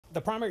The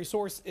primary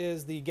source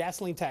is the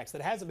gasoline tax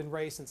that hasn't been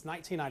raised since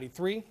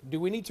 1993. Do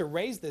we need to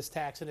raise this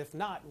tax? And if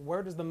not,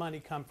 where does the money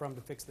come from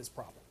to fix this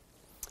problem?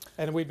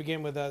 And we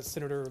begin with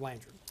Senator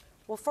Landrieu.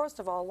 Well, first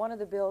of all, one of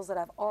the bills that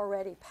I've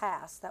already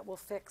passed that will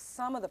fix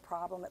some of the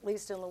problem, at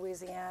least in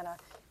Louisiana,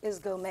 is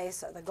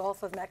GOMESA, the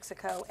Gulf of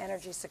Mexico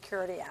Energy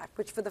Security Act,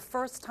 which for the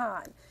first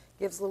time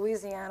gives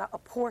Louisiana a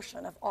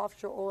portion of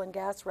offshore oil and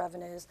gas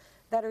revenues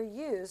that are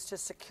used to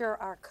secure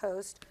our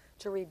coast,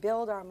 to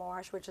rebuild our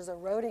marsh, which is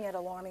eroding at an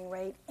alarming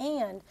rate,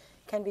 and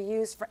can be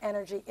used for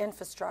energy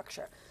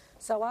infrastructure.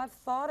 So I've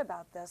thought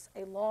about this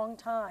a long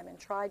time and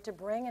tried to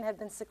bring and have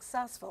been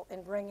successful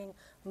in bringing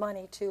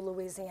money to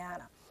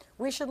Louisiana.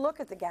 We should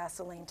look at the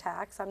gasoline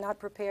tax. I'm not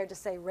prepared to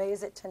say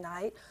raise it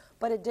tonight,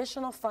 but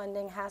additional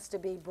funding has to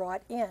be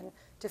brought in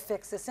to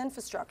fix this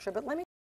infrastructure. But let me